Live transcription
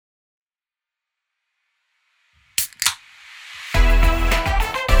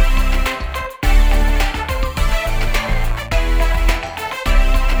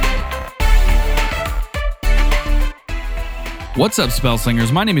What's up,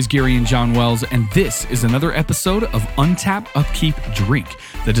 Spellslingers? My name is Gary and John Wells, and this is another episode of Untap, Upkeep, Drink,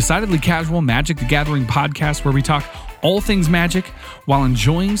 the decidedly casual Magic the Gathering podcast where we talk all things Magic while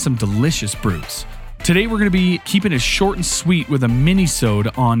enjoying some delicious brews. Today we're going to be keeping it short and sweet with a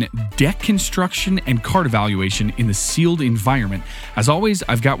mini-sode on deck construction and card evaluation in the sealed environment. As always,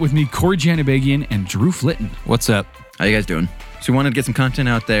 I've got with me Corey Janabagian and Drew Flitton. What's up? How you guys doing? So we wanted to get some content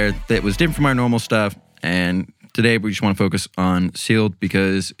out there that was different from our normal stuff, and today we just want to focus on sealed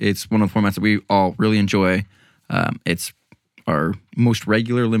because it's one of the formats that we all really enjoy. It's our most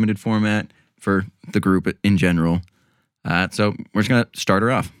regular limited format for the group in general. So we're just going to start her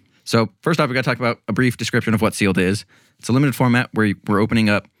off. So first off, we got to talk about a brief description of what sealed is. It's a limited format where we're opening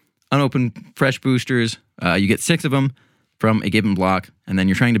up unopened fresh boosters. You get 6 of them from a given block, and then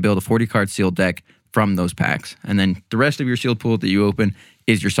you're trying to build a 40-card sealed deck from those packs. And then the rest of your sealed pool that you open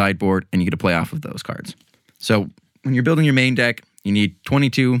is your sideboard, and you get to play off of those cards. So when you're building your main deck, you need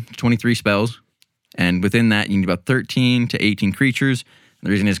 22 to 23 spells, and within that, you need about 13 to 18 creatures. And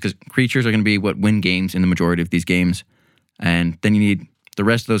the reason is because creatures are going to be what win games in the majority of these games, and then you need the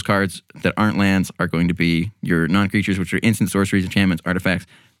rest of those cards that aren't lands are going to be your non-creatures, which are instant sorceries, enchantments, artifacts,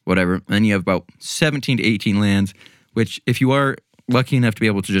 whatever. And then you have about 17 to 18 lands, which if you are lucky enough to be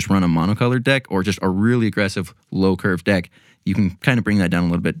able to just run a monocolored deck or just a really aggressive low-curve deck, you can kind of bring that down a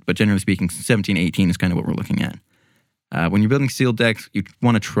little bit. But generally speaking, 17, 18 is kind of what we're looking at. When you're building sealed decks, you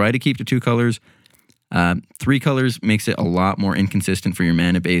want to try to keep to 2 colors. 3 colors makes it a lot more inconsistent for your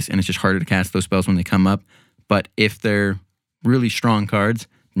mana base, and it's just harder to cast those spells when they come up. But if they're really strong cards,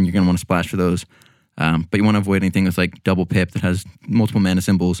 then you're going to want to splash for those. But you want to avoid anything that's like double pip that has multiple mana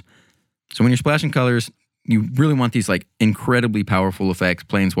symbols. So when you're splashing colors, you really want these like incredibly powerful effects,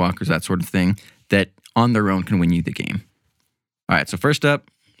 planeswalkers, that sort of thing, that on their own can win you the game. All right, so first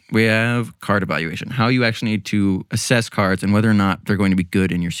up, we have card evaluation. How you actually need to assess cards and whether or not they're going to be good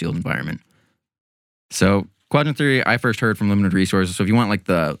in your sealed environment. So Quadrant Theory, I first heard from Limited Resources. So if you want like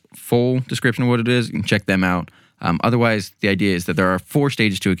the full description of what it is, you can check them out. Otherwise, the idea is that there are 4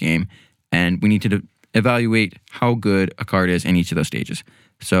 stages to a game, and we need to evaluate how good a card is in each of those stages.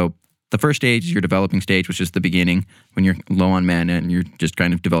 So the first stage is your developing stage, which is the beginning, when you're low on mana and you're just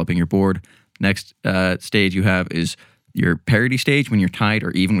kind of developing your board. Next stage you have is your parity stage, when you're tied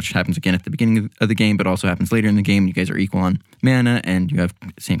or even, which happens again at the beginning of the game, but also happens later in the game. You guys are equal on mana, and you have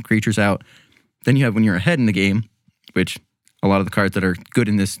the same creatures out. Then you have when you're ahead in the game, which a lot of the cards that are good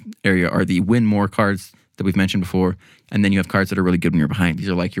in this area are the win more cards that we've mentioned before, and then you have cards that are really good when you're behind. These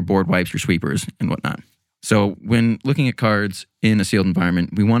are like your board wipes, your sweepers, and whatnot. So when looking at cards in a sealed environment,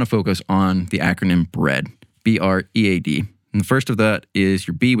 we want to focus on the acronym BREAD, B-R-E-A-D. And the first of that is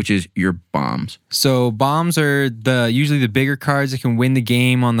your B, which is your bombs. So bombs are usually the bigger cards that can win the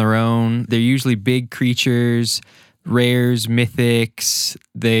game on their own. They're usually big creatures, rares, mythics.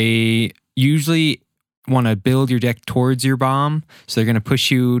 They usually want to build your deck towards your bomb. So they're going to push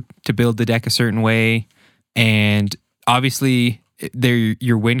you to build the deck a certain way. And obviously, they're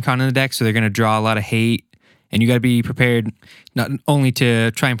your win con in the deck, so they're going to draw a lot of hate. And you got to be prepared not only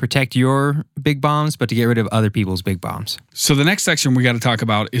to try and protect your big bombs, but to get rid of other people's big bombs. So the next section we got to talk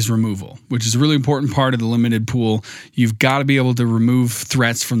about is removal, which is a really important part of the limited pool. You've got to be able to remove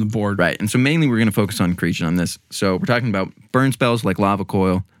threats from the board. Right, and so mainly we're going to focus on creatures on this. So we're talking about burn spells like Lava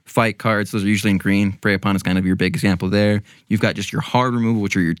Coil, fight cards, those are usually in green. Prey Upon is kind of your big example there. You've got just your hard removal,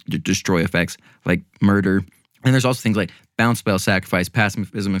 which are your destroy effects, like murder. And there's also things like bounce spell, sacrifice,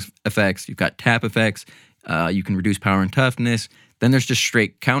 pacifism effects. You've got tap effects. You can reduce power and toughness. Then there's just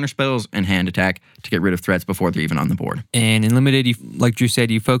straight counter spells and hand attack to get rid of threats before they're even on the board. And in Limited, like Drew said,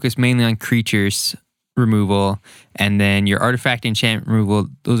 you focus mainly on creatures removal. And then your artifact enchantment removal,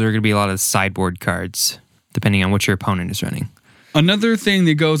 those are going to be a lot of sideboard cards, depending on what your opponent is running. Another thing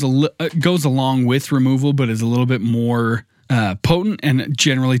that goes along with removal, but is a little bit more potent and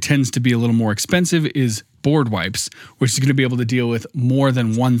generally tends to be a little more expensive, is board wipes, which is going to be able to deal with more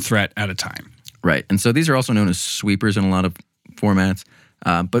than one threat at a time. Right, and so these are also known as sweepers in a lot of formats.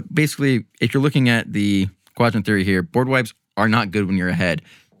 But basically, if you're looking at the Quadrant Theory here, board wipes are not good when you're ahead,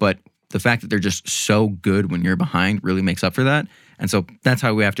 but the fact that they're just so good when you're behind really makes up for that. And so that's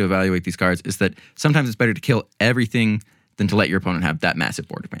how we have to evaluate these cards, is that sometimes it's better to kill everything than to let your opponent have that massive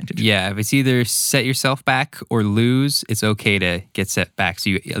board advantage. Yeah, if it's either set yourself back or lose, it's okay to get set back so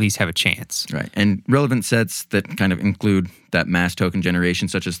you at least have a chance. Right, and relevant sets that kind of include that mass token generation,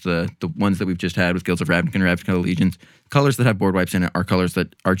 such as the ones that we've just had with Guilds of Ravnica and Ravnica Legions, colors that have board wipes in it are colors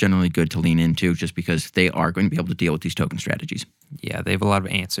that are generally good to lean into just because they are going to be able to deal with these token strategies. Yeah, they have a lot of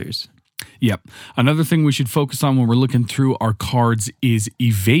answers. Yep. Another thing we should focus on when we're looking through our cards is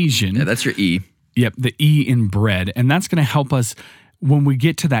evasion. Yeah, that's your E. Yep, the E in bread. And that's going to help us when we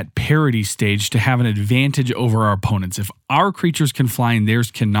get to that parity stage to have an advantage over our opponents. If our creatures can fly and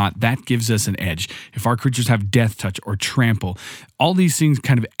theirs cannot, that gives us an edge. If our creatures have death touch or trample, all these things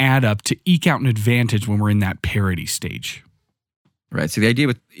kind of add up to eke out an advantage when we're in that parity stage. Right. So the idea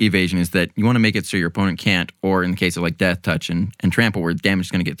with evasion is that you want to make it so your opponent can't, or in the case of like death touch and trample where damage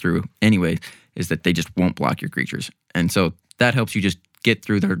is going to get through anyway, is that they just won't block your creatures. And so that helps you just get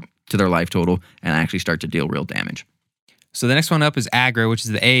through to their life total and actually start to deal real damage. So the next one up is aggro, which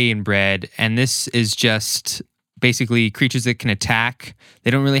is the A in bread. And this is just basically creatures that can attack.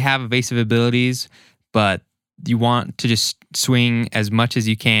 They don't really have evasive abilities, but you want to just swing as much as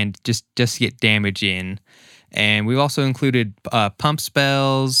you can just to get damage in. And we've also included pump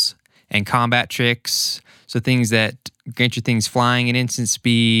spells and combat tricks. So things that grant your things flying at instant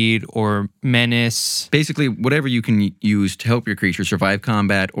speed or menace. Basically, whatever you can use to help your creature survive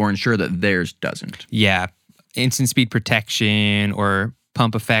combat or ensure that theirs doesn't. Yeah. Instant speed protection or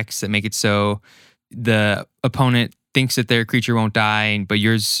pump effects that make it so the opponent thinks that their creature won't die, but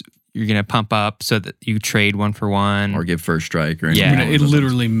you're going to pump up so that you trade 1 for 1. Or give first strike or Yeah. anything. It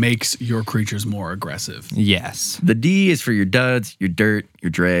literally makes your creatures more aggressive. Yes. The D is for your duds, your dirt,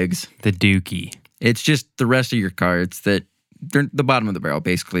 your dregs. The dookie. It's just the rest of your cards that they're the bottom of the barrel,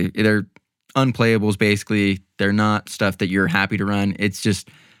 basically. They're unplayables, basically. They're not stuff that you're happy to run. It's just,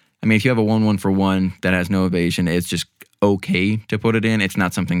 I mean, if you have a 1/1 for 1 that has no evasion, it's just okay to put it in. It's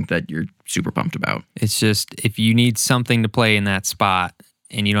not something that you're super pumped about. It's just if you need something to play in that spot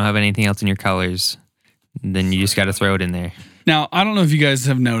and you don't have anything else in your colors, then you just got to throw it in there. Now, I don't know if you guys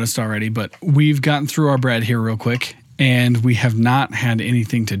have noticed already, but we've gotten through our bread here real quick, and we have not had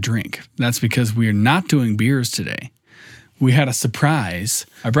anything to drink. That's because we are not doing beers today. We had a surprise.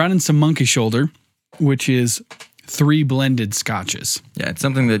 I brought in some Monkey Shoulder, which is 3 blended scotches. Yeah, it's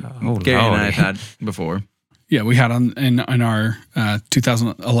something that Gary and I have had before. Yeah, we had in our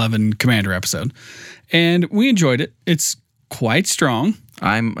 2011 Commander episode, and we enjoyed it. It's quite strong.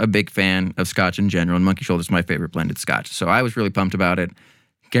 I'm a big fan of scotch in general, and Monkey Shoulder is my favorite blended scotch. So I was really pumped about it.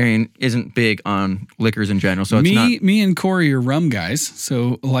 Gary isn't big on liquors in general, so it's not... Me and Corey are rum guys,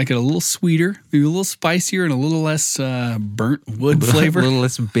 so like it a little sweeter, maybe a little spicier, and a little less burnt wood flavor. A little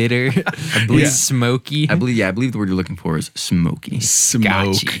less bitter. I believe smoky. I believe the word you're looking for is smoky.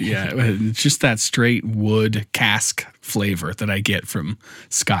 Smoke. Scotchy. Yeah, it's just that straight wood cask flavor that I get from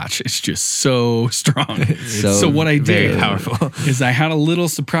scotch. It's just so strong. So what I did is I had a little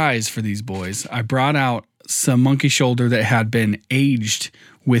surprise for these boys. I brought out some Monkey Shoulder that had been aged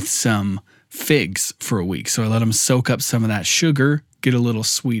with some figs for a week. So I let them soak up some of that sugar, get a little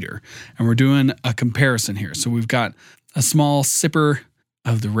sweeter. And we're doing a comparison here. So we've got a small sipper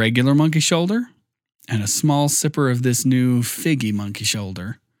of the regular Monkey Shoulder and a small sipper of this new figgy Monkey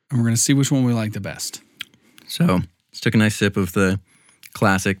Shoulder. And we're going to see which one we like the best. So just took a nice sip of the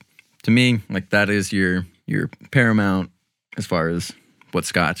classic. To me, like that is your paramount as far as what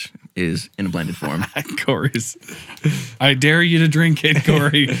scotch is in a blended form. Corey's. I dare you to drink it,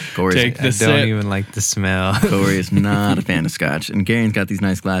 Corey. Take the sip. I don't even like the smell. Corey is not a fan of scotch. And Garen's got these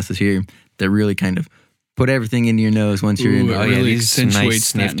nice glasses here that really kind of put everything into your nose once you're in It it. really these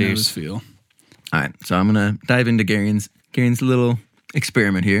accentuates nice that snifters. nose feel. All right, so I'm going to dive into Garen's little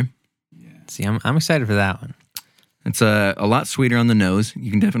experiment here. See, I'm excited for that one. It's a lot sweeter on the nose.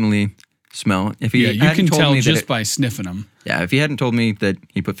 You can definitely smell. If he Yeah, you hadn't can told tell me that just it- by sniffing them. Yeah, if he hadn't told me that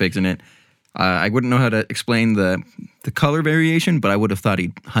he put figs in it, I wouldn't know how to explain the color variation, but I would have thought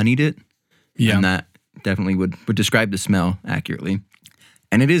he'd honeyed it. Yeah. And that definitely would describe the smell accurately.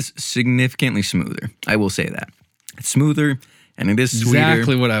 And it is significantly smoother. I will say that. It's smoother and it is sweeter.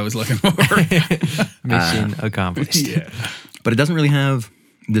 Exactly what I was looking for. Mission accomplished. But it doesn't really have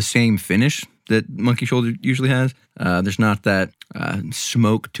the same finish that Monkey Shoulder usually has. There's not that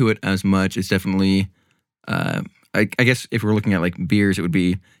smoke to it as much. It's definitely, I guess if we're looking at like beers, it would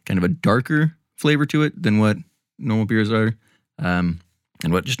be kind of a darker flavor to it than what normal beers are, and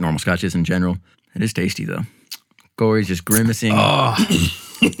what just normal scotch is in general. It is tasty though. Corey's just grimacing.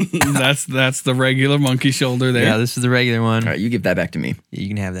 That's the regular Monkey Shoulder there. Yeah, this is the regular one. All right, you give that back to me. You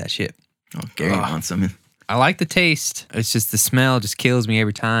can have that shit. Oh, Gary wants some. I like the taste. It's just the smell just kills me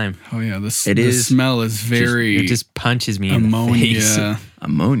every time. Oh yeah, It the is smell is very It just punches me in the face. ammonia,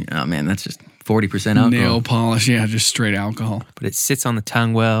 Ammonia. Oh man, that's just 40% alcohol. nail polish. Yeah, just straight alcohol. But it sits on the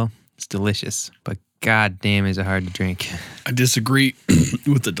tongue well. It's delicious. But god damn, is it hard to drink. I disagree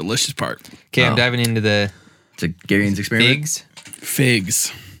with the delicious part. Okay, I'm Oh. diving into the It's a Garen's experiment. figs.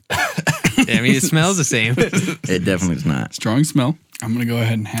 Figs, I mean, it smells the same. It definitely does not. strong smell. I'm gonna go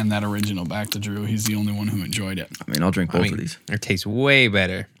ahead and hand that original back to Drew. He's the only one who enjoyed it. I mean, I'll drink both of these. It tastes way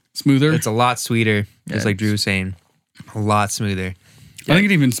better. Smoother? It's a lot sweeter, Yeah, just like Drew was saying. A lot smoother. I think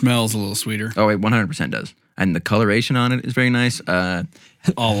it even smells a little sweeter. Oh, it 100% does. And the coloration on it is very nice. A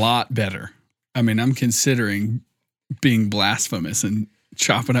lot better. I mean, I'm considering being blasphemous and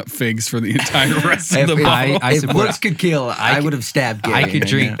chopping up figs for the entire rest of the bottle. I if support- looks could kill, I would have stabbed Gary. I could right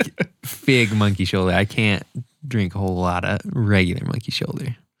drink now. fig monkey shoulder. I can't drink a whole lot of regular monkey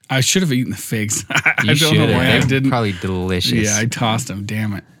shoulder. I should have eaten the figs. I You don't know should why I have. didn't. Probably delicious. Yeah, I tossed them.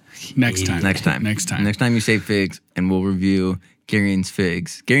 Damn it. Next time. Next time. Next time. Next time you say figs, and we'll review Garion's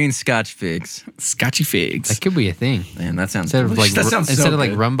figs. Garion's Scotch figs. Scotchy figs. That could be a thing. Man, that sounds Instead of delicious. like that sounds instead so of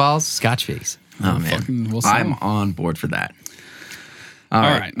like good. rum balls, Scotch figs. Oh man, We'll sell I'm them. on board for that. All All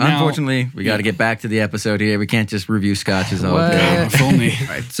right. right, now- Unfortunately, we got to get back to the episode here. We can't just review scotches all What? day. If only. All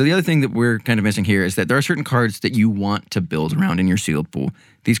right. So the other thing that we're kind of missing here is that there are certain cards that you want to build around in your sealed pool.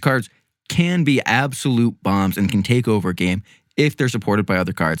 These cards can be absolute bombs and can take over a game if they're supported by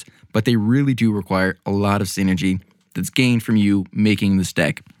other cards, but they really do require a lot of synergy that's gained from you making this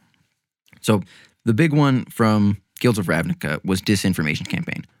deck. So the big one from Guilds of Ravnica was Disinformation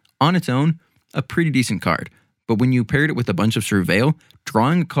Campaign. On its own, a pretty decent card. But when you paired it with a bunch of Surveil,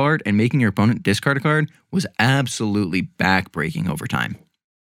 drawing a card and making your opponent discard a card was absolutely backbreaking over time.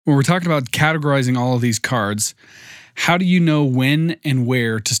 When we're talking about categorizing all of these cards, how do you know when and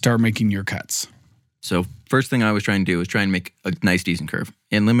where to start making your cuts? So first thing I was trying to do was try and make a nice, decent curve.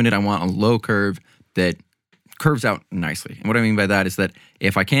 In Limited, I want a low curve that curves out nicely. And what I mean by that is that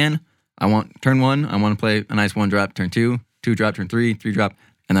if I can, I want turn 1, I want to play a nice 1-drop, turn 2, 2-drop, turn 3, 3-drop,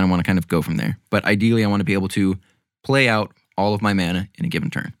 and then I want to kind of go from there. But ideally, I want to be able to play out all of my mana in a given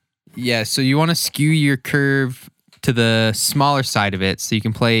turn. Yeah, so you want to skew your curve to the smaller side of it so you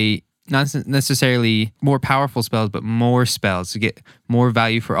can play not necessarily more powerful spells, but more spells to get more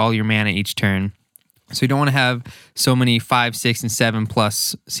value for all your mana each turn. So you don't want to have so many 5, 6, and 7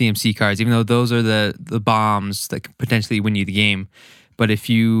 plus CMC cards, even though those are the bombs that could potentially win you the game. But if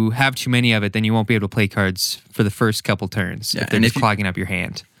you have too many of it, then you won't be able to play cards for the first couple turns Yeah, if they're and just if you- clogging up your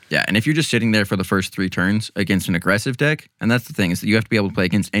hand. Yeah, and if you're just sitting there for the first 3 turns against an aggressive deck, and that's the thing, is that you have to be able to play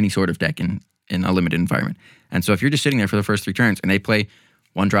against any sort of deck in a limited environment. And so if you're just sitting there for the first 3 turns and they play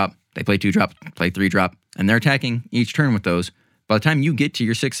 1-drop, they play 2-drop, play 3-drop, and they're attacking each turn with those, by the time you get to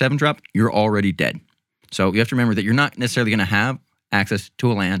your 6, 7-drop, you're already dead. So you have to remember that you're not necessarily going to have access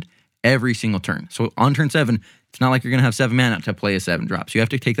to a land every single turn. So on turn 7, it's not like you're going to have 7 mana to play a 7-drop. So you have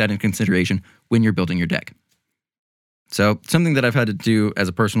to take that into consideration when you're building your deck. So something that I've had to do as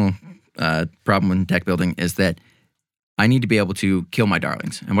a personal problem in deck building is that I need to be able to kill my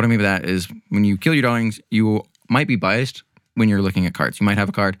darlings. And what I mean by that is when you kill your darlings, you might be biased when you're looking at cards. You might have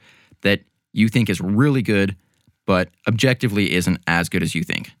a card that you think is really good, but objectively isn't as good as you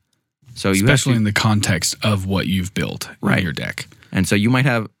think. So you Especially have in the context of what you've built Right. in your deck. and so you might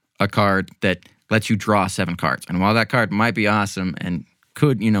have a card that lets you draw 7 cards. And while that card might be awesome and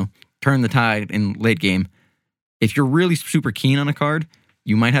could, turn the tide in late game, if you're really super keen on a card,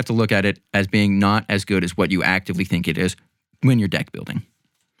 you might have to look at it as being not as good as what you actively think it is when you're deck building.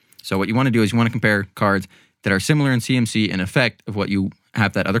 So what you want to do is you want to compare cards that are similar in CMC and effect of what you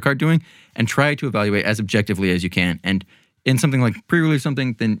have that other card doing and try to evaluate as objectively as you can. And in something like pre-release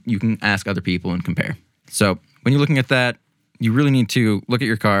something, then you can ask other people and compare. So when you're looking at that, you really need to look at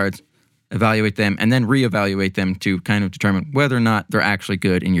your cards, evaluate them, and then reevaluate them to kind of determine whether or not they're actually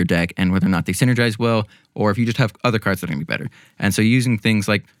good in your deck and whether or not they synergize well, or if you just have other cards that are going to be better. And so using things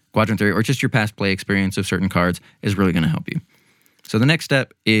like Quadrant Theory or just your past play experience of certain cards is really going to help you. So the next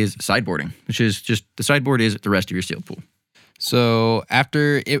step is sideboarding, which is just the sideboard is the rest of your sealed pool. So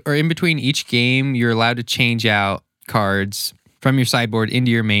in between each game, you're allowed to change out cards from your sideboard into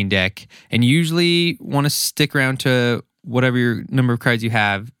your main deck, and you usually want to stick around to whatever your number of cards you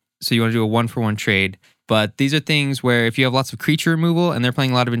have. So you want to do a 1-for-1 trade. But these are things where if you have lots of creature removal and they're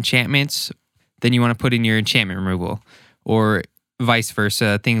playing a lot of enchantments, then you want to put in your enchantment removal, or vice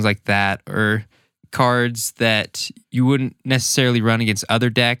versa, things like that, or cards that you wouldn't necessarily run against other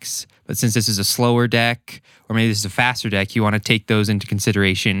decks, but since this is a slower deck, or maybe this is a faster deck, you want to take those into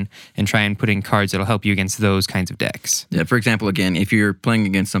consideration and try and put in cards that'll help you against those kinds of decks. Yeah, for example, again, if you're playing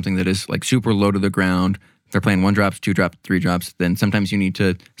against something that is like super low to the ground, they're playing 1-drops, 2-drops, 3-drops, then sometimes you need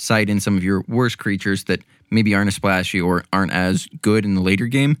to side in some of your worst creatures that maybe aren't as splashy or aren't as good in the later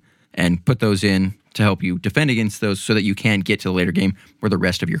game and put those in to help you defend against those so that you can get to the later game where the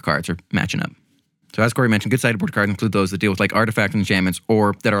rest of your cards are matching up. So as Corey mentioned, good sideboard cards include those that deal with like artifact enchantments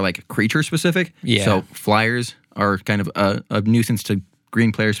or that are like creature specific. Yeah. So flyers are kind of a nuisance to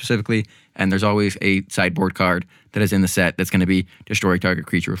green players specifically, and there's always a sideboard card that is in the set that's going to be destroy target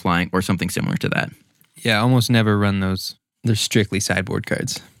creature with flying or something similar to that. Yeah, almost never run those. They're strictly sideboard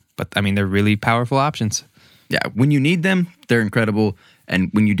cards. But I mean, they're really powerful options. Yeah, when you need them, they're incredible. And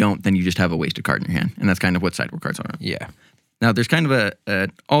when you don't, then you just have a wasted card in your hand. And that's kind of what sideboard cards are. Yeah. Now, there's kind of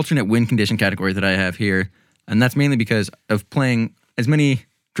an alternate win condition category that I have here. And that's mainly because of playing as many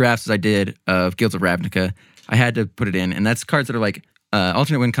drafts as I did of Guilds of Ravnica. I had to put it in. And that's cards that are like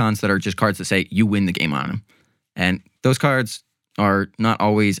alternate win cons that are just cards that say you win the game on them. And those cards are not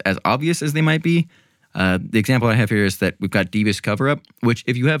always as obvious as they might be. The example I have here is that we've got Devious Cover-Up, which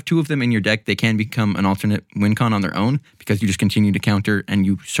if you have 2 of them in your deck, they can become an alternate win con on their own because you just continue to counter and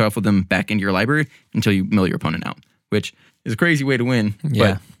you shuffle them back into your library until you mill your opponent out, which is a crazy way to win,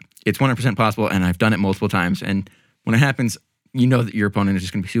 Yeah. but it's 100% possible, and I've done it multiple times. And when it happens, you know that your opponent is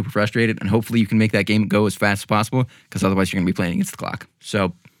just going to be super frustrated, and hopefully you can make that game go as fast as possible because otherwise you're going to be playing against the clock.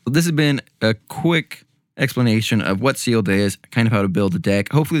 So this has been a quick explanation of what Sealed is, kind of how to build a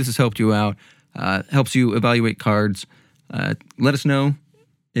deck. Hopefully this has helped you out. Helps you evaluate cards. Let us know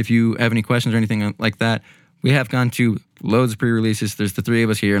if you have any questions or anything like that. We have gone to loads of pre-releases. There's the 3 of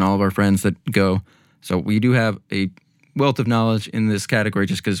us here and all of our friends that go. So we do have a wealth of knowledge in this category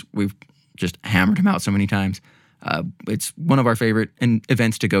just because we've just hammered them out so many times. It's one of our favorite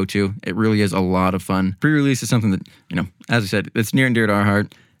events to go to. It really is a lot of fun. Pre-release is something that, as I said, it's near and dear to our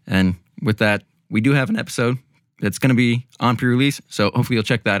heart. And with that, we do have an episode that's going to be on pre-release. So hopefully you'll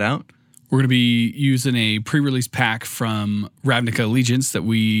check that out. We're going to be using a pre-release pack from Ravnica Allegiance that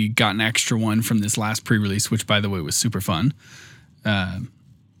we got an extra one from this last pre-release, which, by the way, was super fun.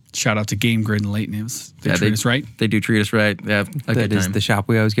 Shout out to Game Grid and Late News. They treat us right. They do treat us right. They have a good time. That is the shop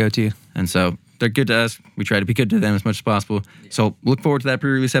we always go to. And so they're good to us. We try to be good to them as much as possible. So look forward to that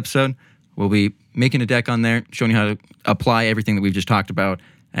pre-release episode. We'll be making a deck on there, showing you how to apply everything that we've just talked about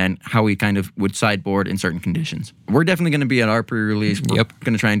and how we kind of would sideboard in certain conditions. We're definitely going to be at our pre-release. We're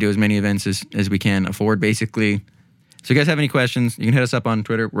going to try and do as many events as we can afford, basically. So if you guys have any questions, you can hit us up on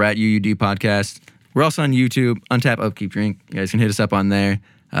Twitter. We're at UUD Podcast. We're also on YouTube, Untap, Upkeep, Drink. You guys can hit us up on there.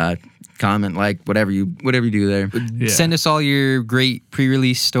 Comment, like, whatever you do there. Yeah. Send us all your great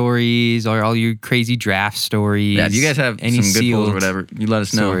pre-release stories or all your crazy draft stories. Yeah, if you guys have any some good sealed pulls or whatever, you let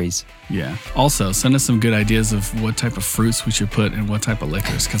us know. stories. Yeah. Also, send us some good ideas of what type of fruits we should put in what type of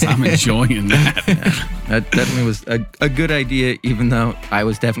liquors, because I'm enjoying that. That definitely was a good idea, even though I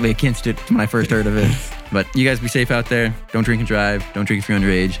was definitely against it when I first heard of it. But you guys be safe out there. Don't drink and drive. Don't drink if you're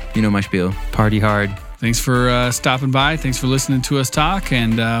underage. You know my spiel. Party hard. Thanks for stopping by. Thanks for listening to us talk,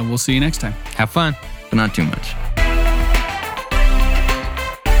 and we'll see you next time. Have fun. But not too much.